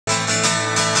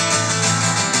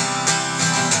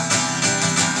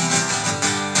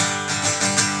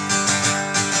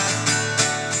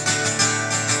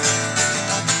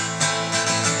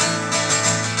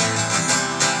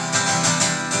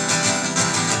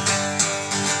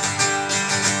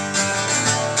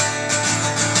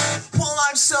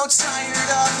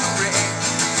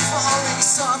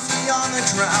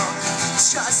ground.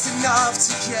 Just enough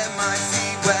to get my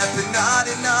feet wet, but not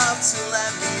enough to let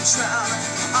me drown.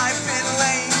 I've been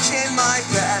laying in my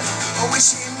bed,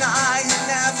 wishing I had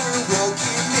never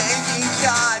woken, making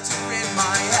God in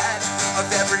my head of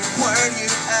every word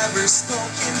you've ever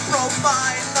spoken. Broke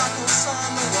my knuckles on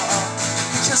the wall,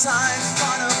 because I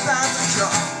thought about the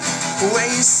call when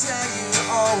you said you'd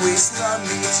always love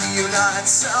me. Do you not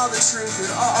tell the truth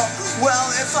at all? Well,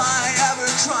 if I ever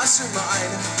cross your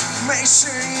mind, make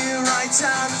sure you write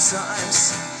down the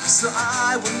times, so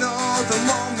I will know the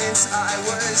moments I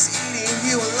was eating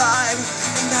you alive.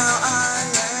 And now I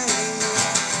lay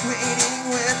waiting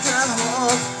with the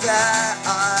hope that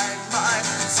I might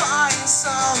find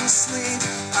some sleep.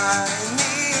 I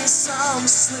need some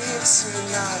sleep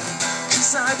tonight,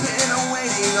 'cause I've been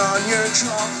waiting on your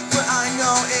call, but I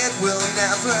know it will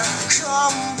never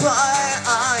come. But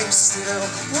I'm still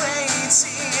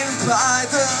waiting by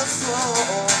the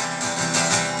phone.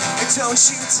 Don't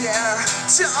you dare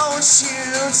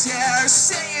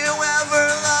say you ever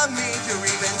loved me, or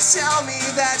even tell me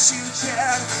that you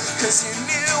cared, 'cause you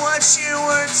knew what you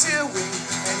were doing,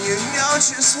 and you know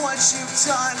just what you've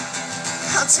done.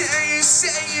 How dare you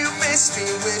say you miss me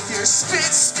with your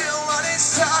spit still on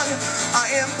his tongue?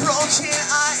 I am broken,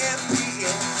 I am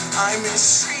beaten, I'm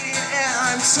mistreated and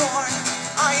I'm torn.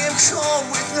 I am cold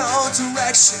with no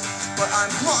direction, but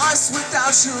I'm lost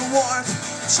without your warmth.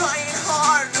 Trying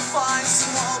hard to find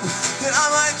some hope that I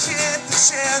might get the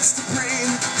chance to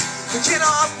breathe, to get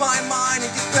off my mind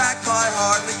and get back my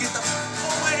heart, and get the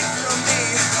away from me.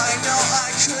 I know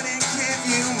I couldn't give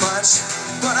you much,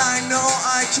 but I know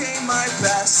I gave my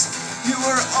best. You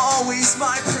were always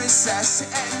my princess,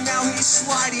 and now he's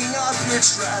sliding up your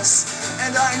dress.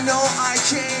 And I know I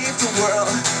gave the world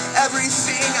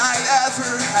everything I've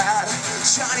ever had.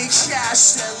 Johnny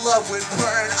Cash said love would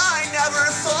burn. I never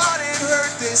thought it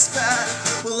hurt this bad.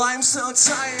 Well, I'm so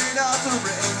tired of the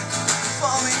rain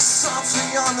falling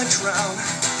softly on the ground.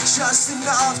 Just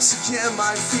enough to get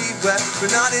my feet wet,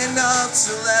 but not enough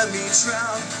to let me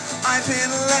drown. I've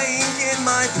been laying in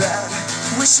my bed,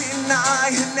 wishing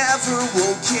I had never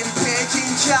woken,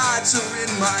 picking cards in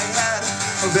my head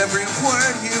of every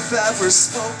word you've ever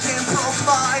spoken. Broke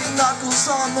my knuckles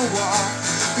on the wall,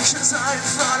 because I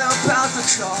thought about the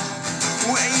call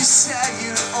when you said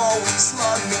you'd always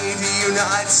love me. Do you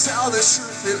not tell the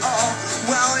truth at all?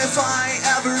 Well, if I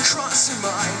ever cross your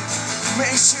mind,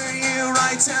 make sure you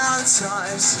write down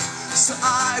times, so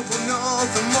I will know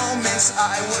the moments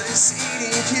I was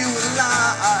eating you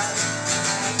alive.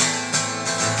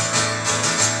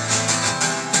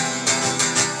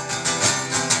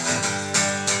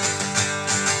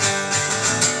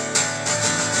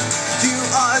 You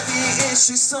are the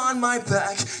issues on my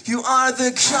back, you are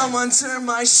the gum under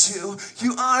my shoe,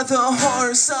 you are the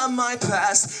horrors of my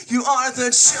past, you are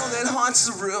the chill that haunts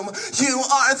the room, you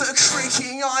are the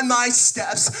creaking on my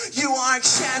steps, you are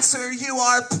cancer, you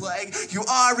are plague, you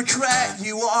are regret,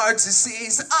 you are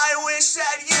disease. I wish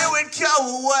that you would go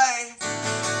away.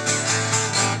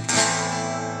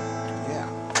 Yeah.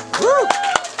 Woo!